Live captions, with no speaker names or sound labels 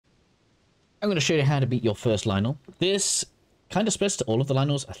I'm going to show you how to beat your first Lynel. This kind of spreads to all of the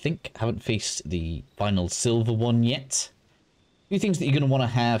Lynels. I think I haven't faced the final silver one yet. A few things that you're going to want to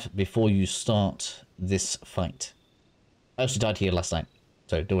have before you start this fight. I actually died here last night,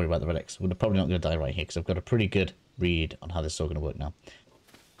 so don't worry about the relics. We're probably not going to die right here because I've got a pretty good read on how this is all going to work now.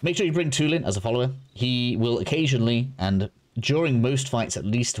 Make sure you bring Tulin as a follower. He will occasionally, and during most fights, at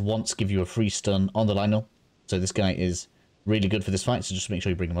least once give you a free stun on the Lynel. So this guy is really good for this fight, so just make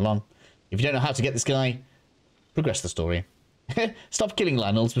sure you bring him along. If you don't know how to get this guy, progress the story. Stop killing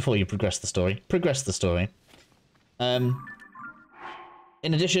Lynels before you progress the story. Progress the story. In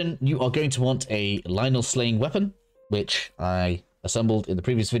addition, you are going to want a Lynel slaying weapon, which I assembled in the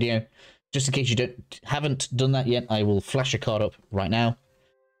previous video. Just in case you haven't done that yet, I will flash a card up right now.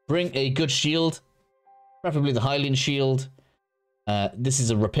 Bring a good shield, preferably the Hyrule shield. This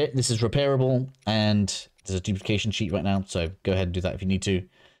is repairable, and there's a duplication sheet right now, so go ahead and do that if you need to.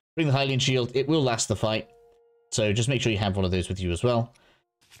 Bring the Hyrule shield. It will last the fight, so just make sure you have one of those with you as well.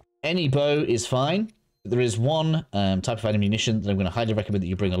 Any bow is fine. There is one type of ammunition that I'm going to highly recommend that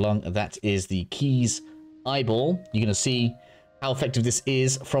you bring along, and that is the Keys Eyeball. You're going to see how effective this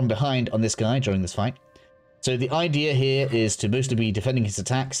is from behind on this guy during this fight. So the idea here is to mostly be defending his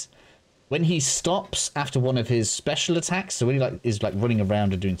attacks. When he stops after one of his special attacks, so when he is running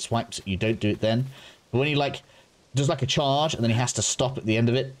around and doing swipes, you don't do it then. But when he does a charge and then he has to stop at the end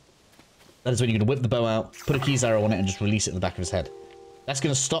of it, that is when you're going to whip the bow out, put a Keys arrow on it, and just release it in the back of his head. That's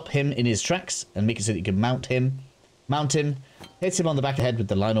going to stop him in his tracks and make it so that you can mount him, hit him on the back of the head with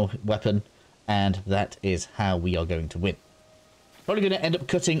the Lynel weapon, and that is how we are going to win. Probably going to end up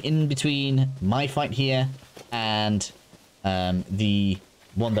cutting in between my fight here and the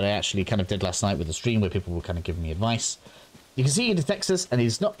one that I actually kind of did last night with the stream where people were kind of giving me advice. You can see he detects us and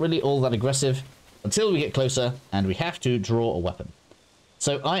he's not really all that aggressive until we get closer and we have to draw a weapon.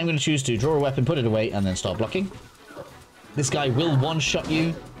 So I am going to choose to draw a weapon, put it away, and then start blocking. This guy will one-shot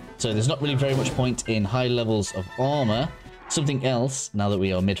you, so there's not really very much point in high levels of armor. Something else, now that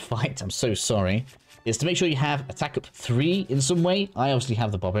we are mid-fight, I'm so sorry, is to make sure you have attack up 3 in some way. I obviously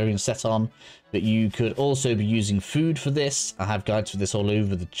have the Barbarian set on, but you could also be using food for this. I have guides for this all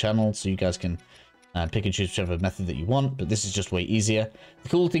over the channel, so you guys can pick and choose whichever method that you want, but this is just way easier. The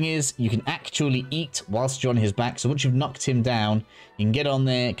cool thing is you can actually eat whilst you're on his back, so once you've knocked him down, you can get on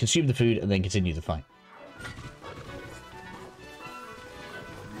there, consume the food, and then continue the fight.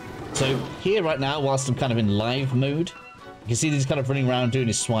 So here right now, whilst I'm kind of in live mode, you can see that he's kind of running around doing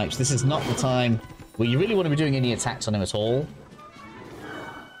his swipes. This is not the time where you really want to be doing any attacks on him at all.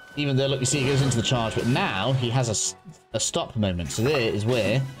 Even though, look, you see he goes into the charge, but now he has a stop moment. So there is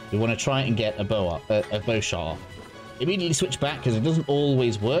where we want to try and get a bow shot off. Immediately switch back because it doesn't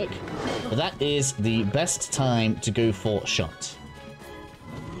always work, but that is the best time to go for a shot.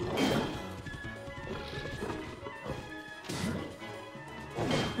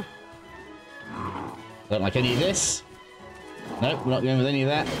 Don't like any of this. Nope, we're not going with any of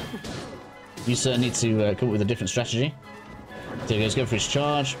that. You sir need to come up with a different strategy. So he goes, go for his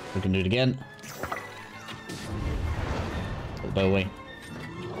charge. We can do it again. Put the bow away.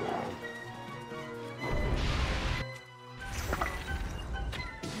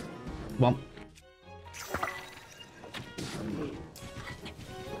 Come on.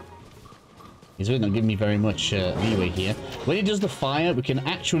 He's really not giving me very much leeway here. When he does the fire, we can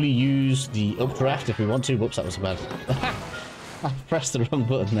actually use the updraft if we want to. Whoops, that was bad. I pressed the wrong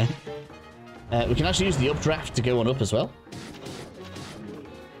button there. We can actually use the updraft to go on up as well.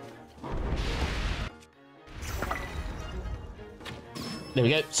 There we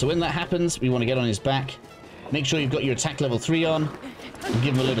go. So when that happens, we want to get on his back. Make sure you've got your attack level 3 on. And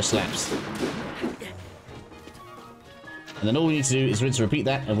give him a load of slaps. And then all we need to do is rinse and repeat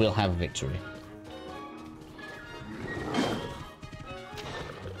that, and we'll have a victory.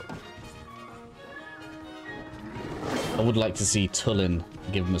 I would like to see Tulin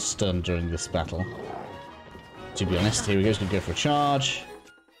give him a stun during this battle. To be honest, here he goes. Going to go for a charge.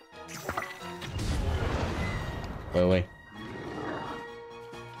 Go away.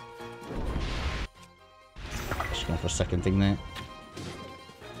 Just going for a second thing there.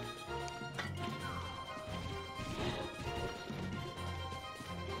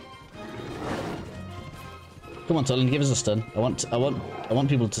 Come on, Tulin, give us a stun. I want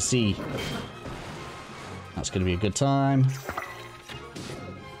people to see. That's going to be a good time.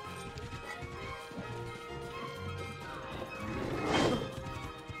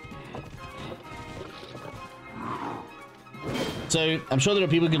 So, I'm sure there are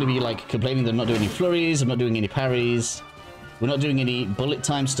people going to be like complaining they're not doing any flurries, I'm not doing any parries, we're not doing any bullet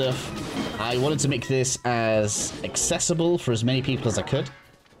time stuff. I wanted to make this as accessible for as many people as I could.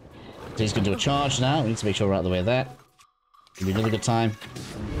 So he's going to do a charge now. We need to make sure we're out of the way of that. It'll be another good time.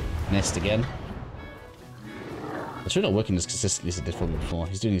 Nest again. It's really not working as consistently as it did for me before.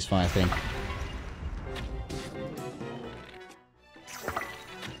 He's doing his fire thing.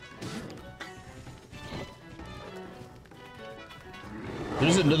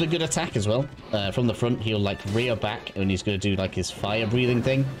 There's another good attack as well. From the front, he'll like rear back and he's going to do like his fire breathing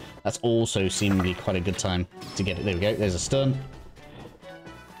thing. That's also seemingly quite a good time to get it. There we go. There's a stun.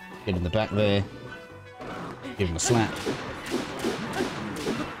 Get in the back there. Give him a slap.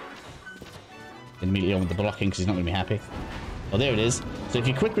 Then immediately on with the blocking because he's not going to be happy. Oh, there it is. So if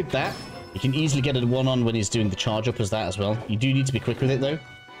you're quick with that, you can easily get a one-on when he's doing the charge up as that as well. You do need to be quick with it though.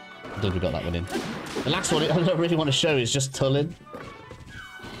 I think we got that one in. The last one I don't really want to show is just Tullin.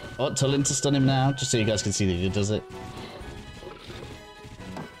 I want Tullin to stun him now, just so you guys can see that he does it.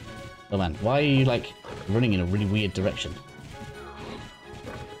 Oh man, why are you like running in a really weird direction?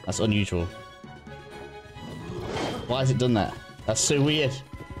 That's unusual. Why has it done that? That's so weird.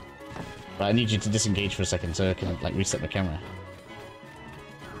 Right, I need you to disengage for a second so I can like reset my camera.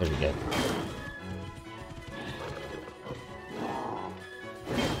 There we go.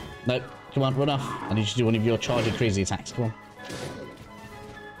 Nope, come on, run off. I need you to do one of your charging crazy attacks. Come on.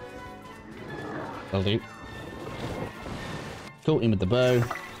 That'll do. Cool, in with the bow.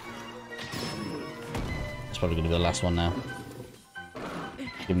 It's probably going to be the last one now.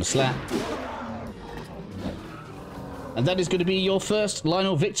 Give him a slap. And that is going to be your first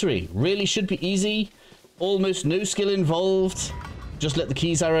Lynel victory. Really should be easy. Almost no skill involved. Just let the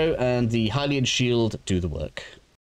keys arrow and the Hylian shield do the work.